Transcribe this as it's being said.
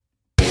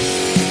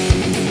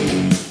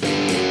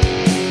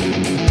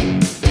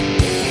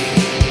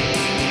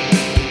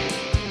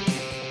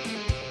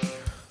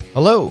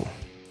Hello.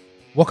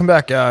 Welcome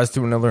back, guys,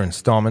 to another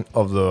installment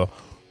of the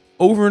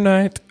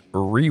Overnight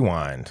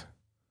Rewind.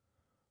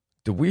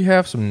 Do we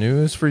have some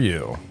news for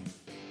you?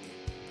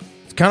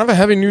 It's kind of a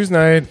heavy news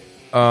night.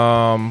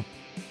 A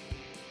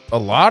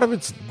lot of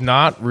it's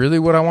not really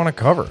what I want to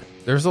cover.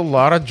 There's a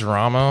lot of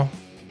drama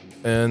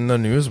in the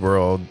news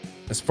world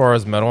as far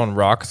as metal and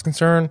rock is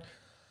concerned.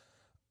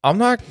 I'm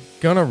not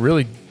going to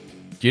really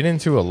get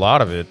into a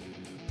lot of it,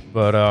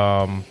 but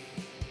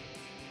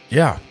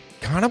yeah,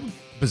 kind of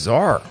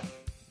bizarre.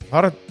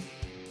 A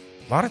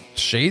lot of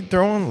shade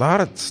throwing, a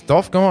lot of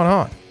stuff going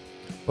on.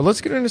 But let's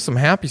get into some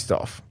happy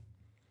stuff.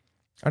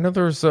 I know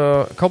there's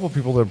a couple of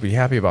people that would be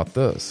happy about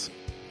this.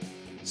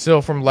 So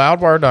from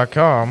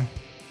loudwire.com,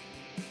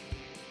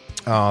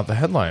 the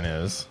headline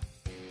is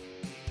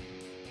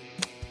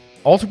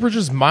Alter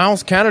Bridge's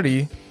Miles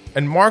Kennedy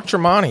and Mark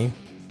Tremonti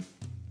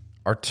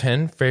are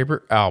 10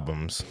 favorite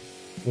albums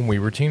when we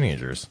were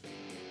teenagers.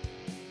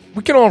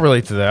 We can all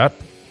relate to that.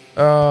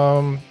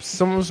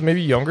 Some of us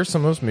maybe younger,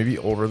 some of us maybe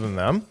older than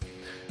them.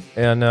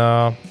 And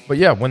but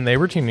yeah, when they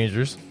were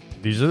teenagers,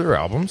 these are their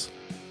albums.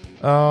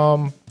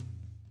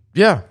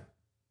 Yeah.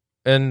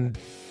 And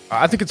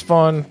I think it's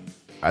fun.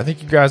 I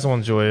think you guys will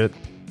enjoy it.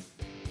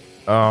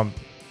 I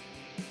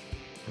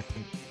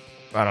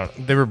don't know.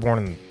 They were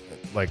born in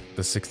like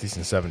the 60s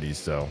and 70s,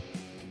 so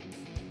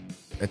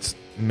it's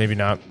maybe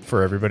not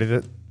for everybody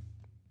that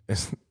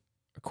is,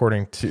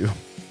 according to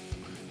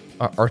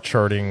our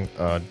charting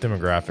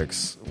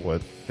demographics,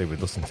 what they would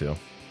listen to.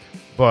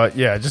 But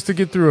yeah, just to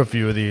get through a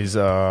few of these,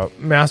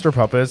 Master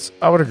Puppets,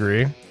 I would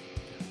agree.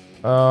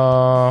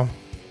 Let's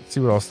see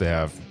what else they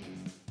have.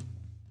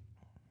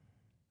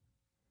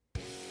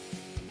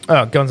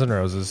 Guns N'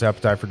 Roses,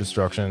 Appetite for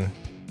Destruction.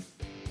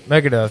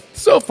 Megadeth,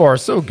 so far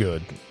so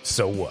good.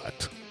 So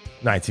what?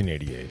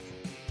 1988.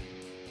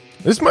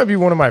 This might be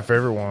one of my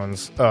favorite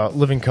ones.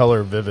 Living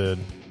Color, Vivid.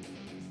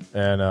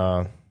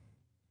 And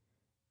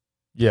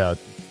yeah,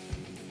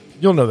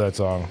 you'll know that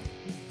song.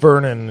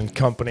 Vernon and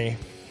Company.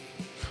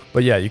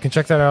 But yeah, you can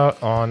check that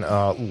out on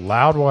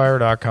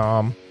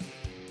loudwire.com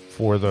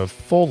for the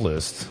full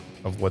list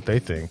of what they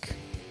think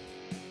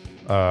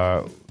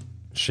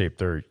shaped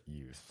their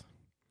youth.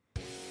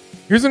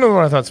 Here's another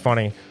one I thought's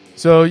funny.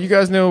 So you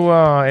guys know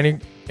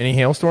any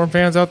Hailstorm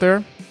fans out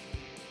there?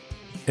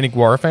 Any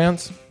Gwar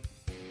fans?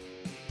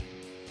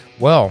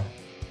 Well,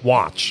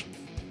 watch.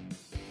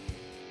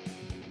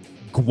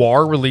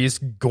 Gwar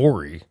released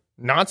Gory,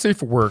 Not Safe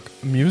for Work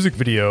music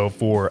video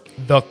for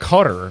The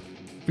Cutter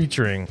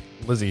featuring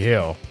Lizzie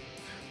Hale.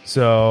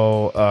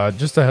 So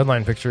just a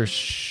headline picture.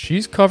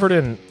 She's covered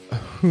in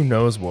who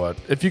knows what.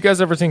 If you guys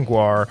ever seen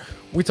Gwar,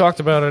 we talked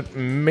about it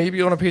maybe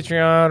on a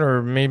Patreon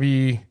or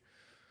maybe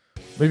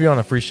on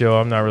a free show.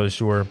 I'm not really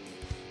sure.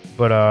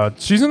 But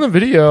she's in the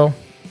video,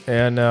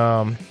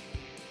 and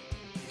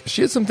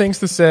she had some things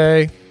to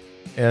say,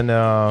 and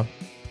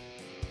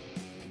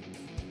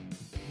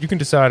you can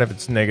decide if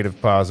it's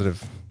negative,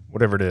 positive,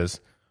 whatever it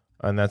is.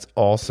 And that's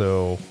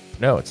also...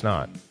 No, it's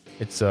not.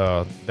 It's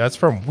that's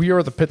from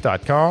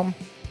wearethepit.com.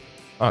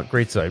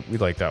 Great site. We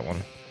like that one.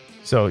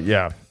 So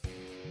yeah,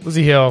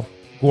 Lizzie Hale,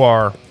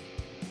 Gwar,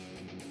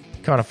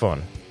 kind of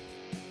fun.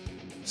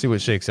 See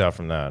what shakes out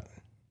from that.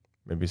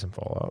 Maybe some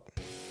fallout.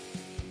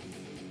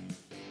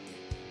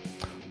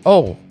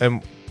 Oh,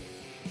 and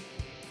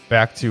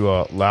back to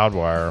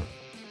Loudwire.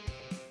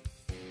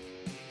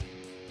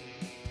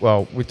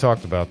 Well, we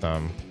talked about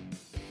them.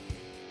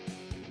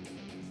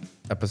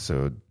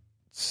 Episode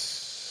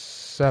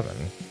 7.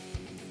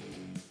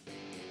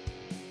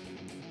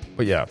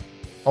 But yeah,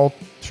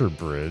 Alter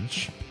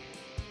Bridge.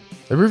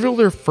 They revealed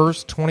their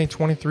first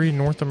 2023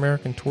 North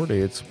American tour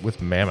dates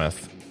with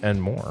Mammoth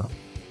and more.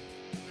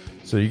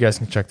 So you guys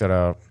can check that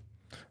out.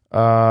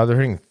 They're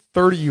hitting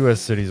 30 U.S.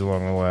 cities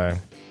along the way.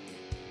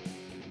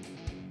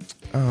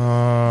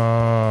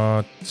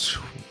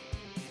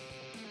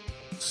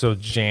 So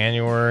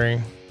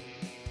January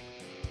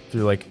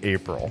through like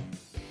April.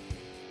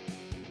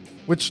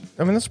 Which,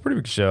 I mean, that's a pretty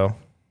big show.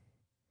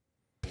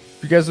 If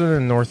you guys are in the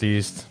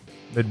Northeast,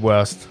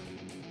 Midwest,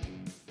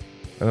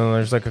 and then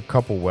there's like a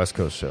couple West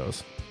Coast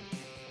shows.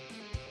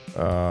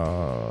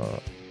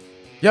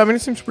 Yeah, I mean,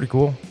 it seems pretty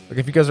cool. Like,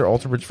 if you guys are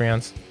Alter Bridge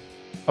fans,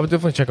 I would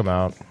definitely check them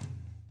out.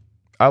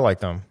 I like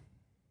them.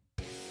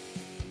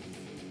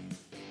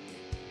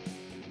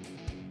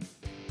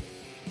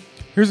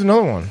 Here's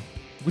another one.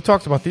 We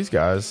talked about these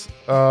guys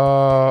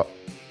on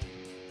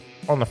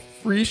the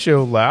free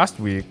show last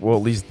week. Well,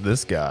 at least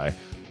this guy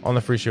on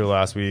the free show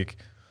last week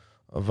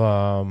of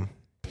I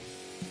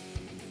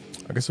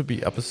guess it would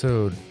be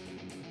episode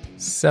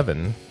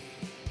 7.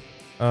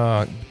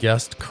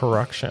 Guest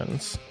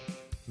corrections.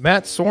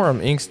 Matt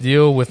Sorum inks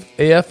deal with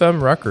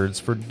AFM Records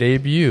for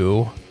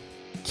debut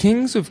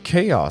Kings of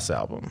Chaos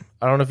album.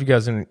 I don't know if you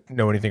guys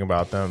know anything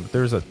about them, but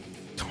there's a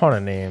ton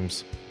of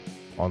names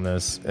on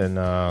this, and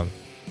I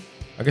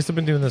guess they've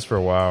been doing this for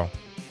a while.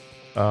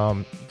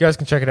 You guys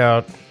can check it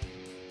out.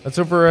 That's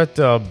over at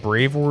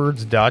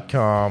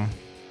bravewords.com.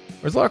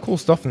 There's a lot of cool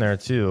stuff in there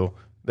too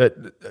that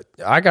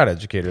I got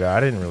educated.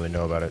 I didn't really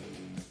know about it.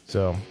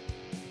 So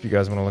If you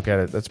guys want to look at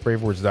it, that's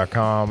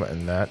bravewords.com,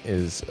 and that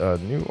is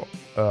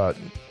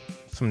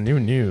some new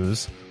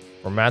news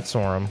from Matt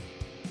Sorum,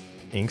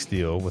 Ink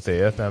deal with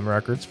AFM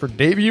Records for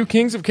debut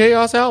Kings of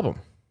Chaos album.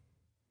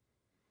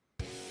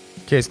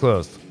 Case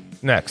closed.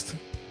 Next.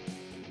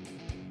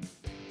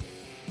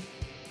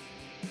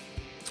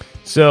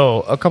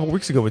 So, a couple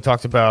weeks ago, we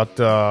talked about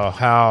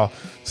how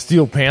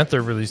Steel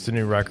Panther released a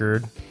new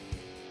record.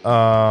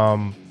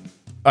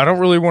 I don't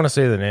really want to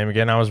say the name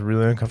again. I was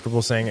really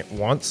uncomfortable saying it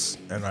once,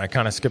 and I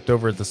kind of skipped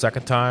over it the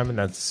second time, and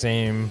that's the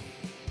same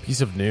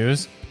piece of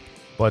news.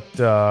 But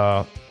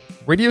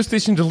radio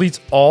station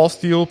deletes all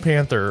Steel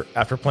Panther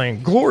after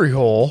playing Glory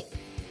Hole,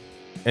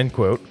 end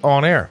quote,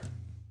 on air.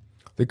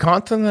 The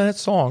content of that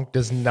song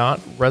does not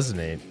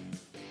resonate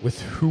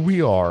with who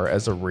we are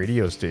as a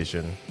radio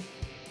station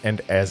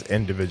and as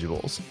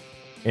individuals,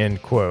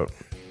 end quote.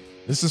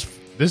 This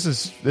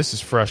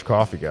is fresh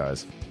coffee,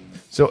 guys.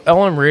 So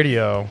LM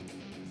Radio,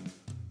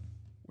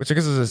 which I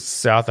guess is a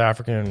South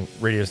African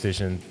radio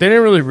station, they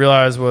didn't really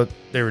realize what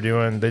they were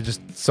doing. They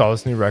just saw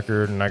this new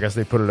record, and I guess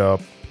they put it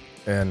up.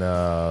 And,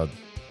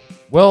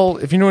 well,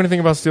 if you know anything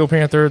about Steel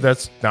Panther,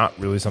 that's not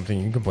really something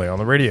you can play on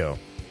the radio.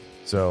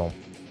 So,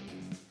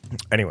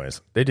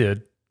 anyways, they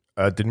did.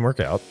 It didn't work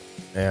out.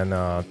 And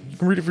you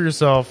can read it for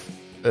yourself.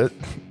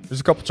 There's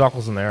a couple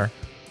chuckles in there.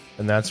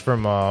 And that's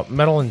from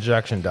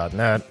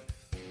metalinjection.net.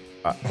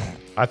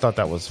 I thought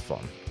that was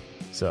fun.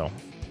 So,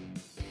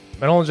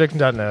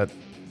 metalinjection.net,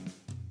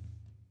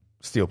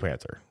 Steel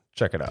Panther.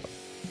 Check it out.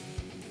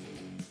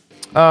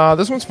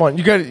 This one's fun.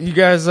 You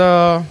guys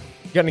got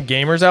any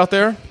gamers out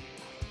there?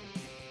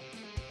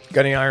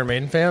 Got any Iron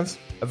Maiden fans?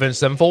 Avenged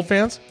Sevenfold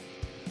fans?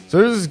 So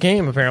there's this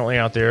game apparently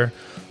out there,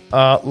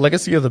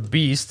 Legacy of the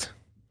Beast,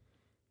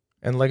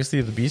 and Legacy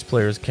of the Beast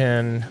players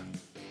can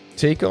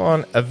take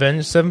on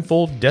Avenged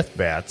Sevenfold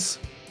Deathbats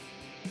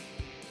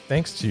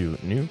thanks to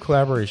new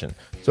collaboration.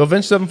 So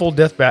Avenged Sevenfold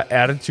Deathbat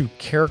added to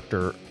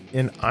character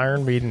in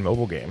Iron Maiden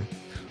mobile game.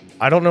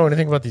 I don't know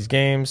anything about these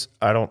games.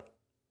 I know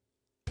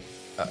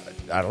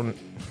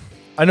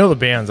the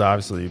bands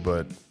obviously,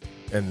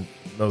 and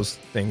most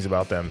things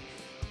about them.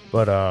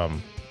 But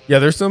yeah,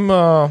 there's some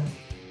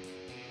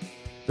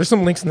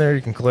links in there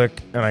you can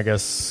click, and I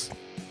guess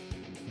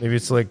maybe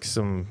it's like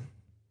some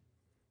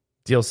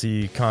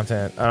DLC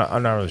content.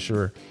 I'm not really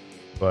sure,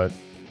 but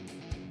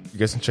you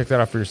guys can check that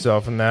out for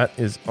yourself, and that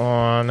is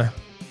on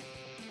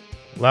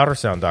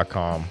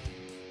loudersound.com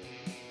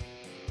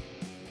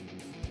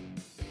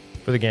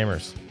for the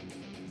gamers.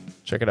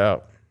 Check it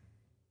out.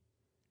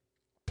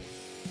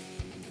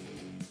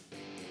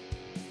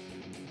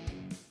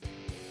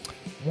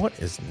 What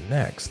is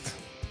next?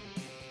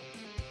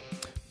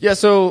 Yeah,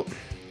 so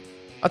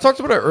I talked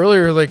about it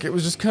earlier. Like, it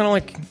was just kind of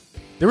like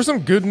there was some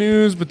good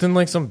news, but then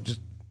like some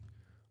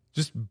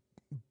just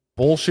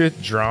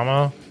bullshit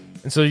drama.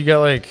 And so you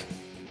got like,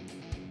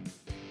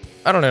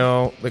 I don't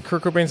know, like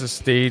Kurt Cobain's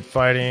estate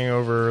fighting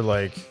over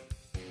like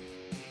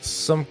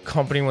some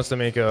company wants to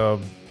make a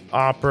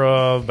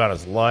opera about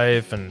his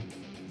life, and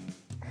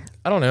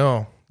I don't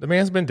know. The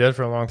man's been dead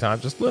for a long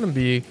time. Just let him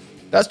be.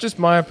 That's just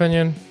my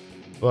opinion.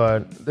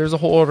 But there's a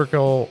whole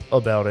article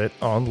about it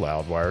on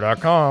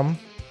loudwire.com,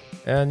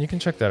 and you can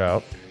check that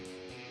out.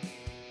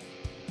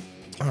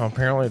 Oh,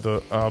 apparently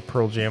the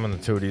Pearl Jam and the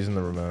Toadies and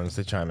the Ramones,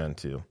 they chime in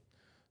too.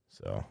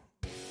 So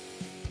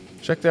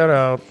check that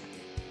out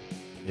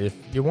if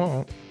you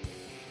want.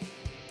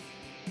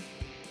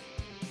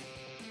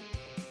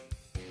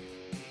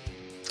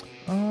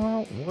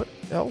 What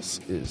else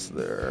is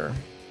there?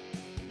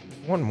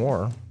 One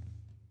more.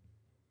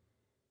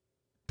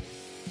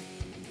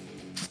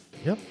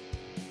 Yep.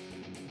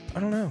 I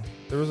don't know.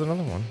 There was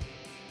another one.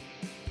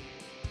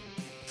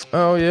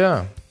 Oh,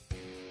 yeah.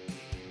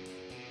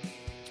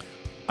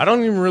 I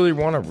don't even really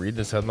want to read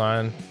this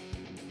headline.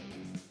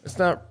 It's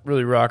not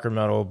really rock or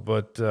metal,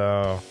 but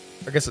I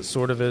guess it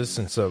sort of is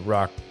since a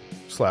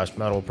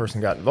rock/metal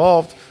person got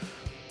involved.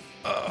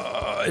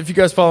 If you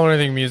guys follow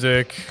anything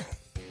music,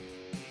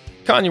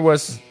 Kanye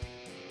West is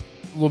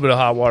a little bit of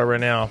hot water right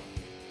now.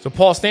 So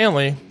Paul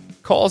Stanley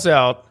calls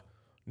out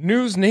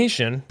News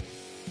Nation,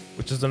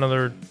 which is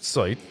another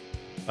site,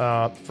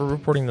 for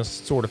reporting this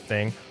sort of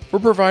thing, for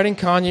providing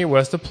Kanye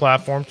West a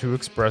platform to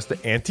express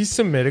the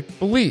anti-Semitic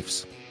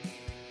beliefs.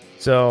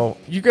 So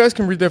you guys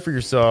can read that for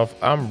yourself.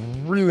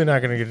 I'm really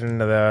not going to get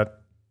into that.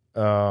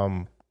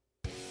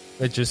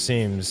 It just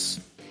seems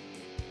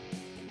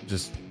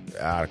just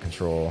out of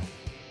control.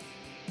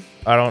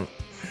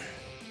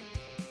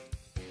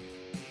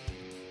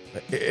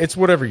 It's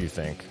whatever you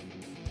think,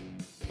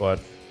 but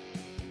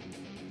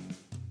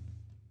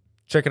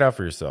check it out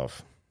for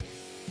yourself.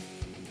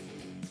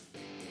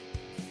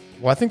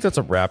 Well, I think that's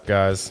a wrap,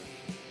 guys.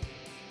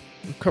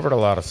 We've covered a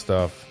lot of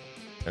stuff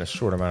in a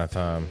short amount of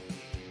time.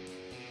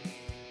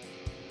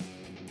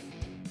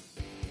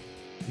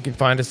 You can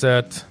find us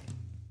at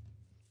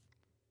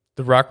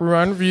the Rock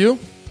Rewind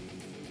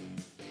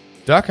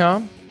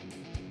Review.com.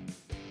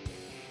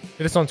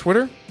 Hit us on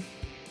Twitter.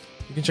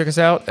 You can check us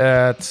out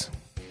at,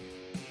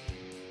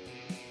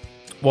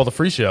 well, the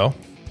free show.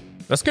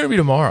 That's going to be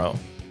tomorrow.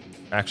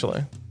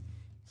 actually.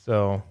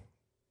 So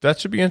that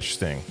should be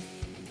interesting.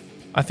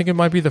 I think it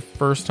might be the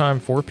first time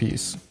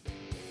 4-piece.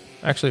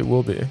 Actually, it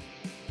will be.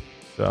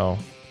 So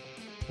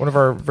one of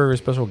our very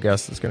special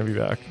guests is going to be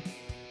back.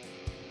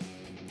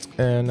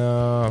 And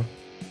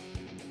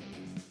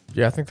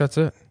yeah, I think that's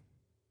it.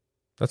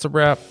 That's a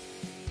wrap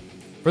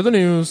for the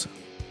news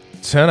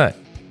tonight.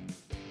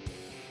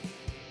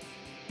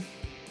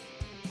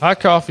 Hot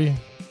coffee,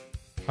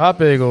 hot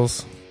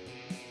bagels,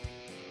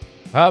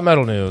 hot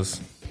metal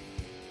news.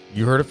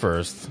 You heard it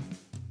first.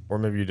 Or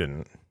maybe you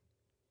didn't.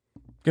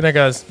 Good night,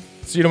 guys.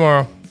 See you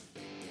tomorrow.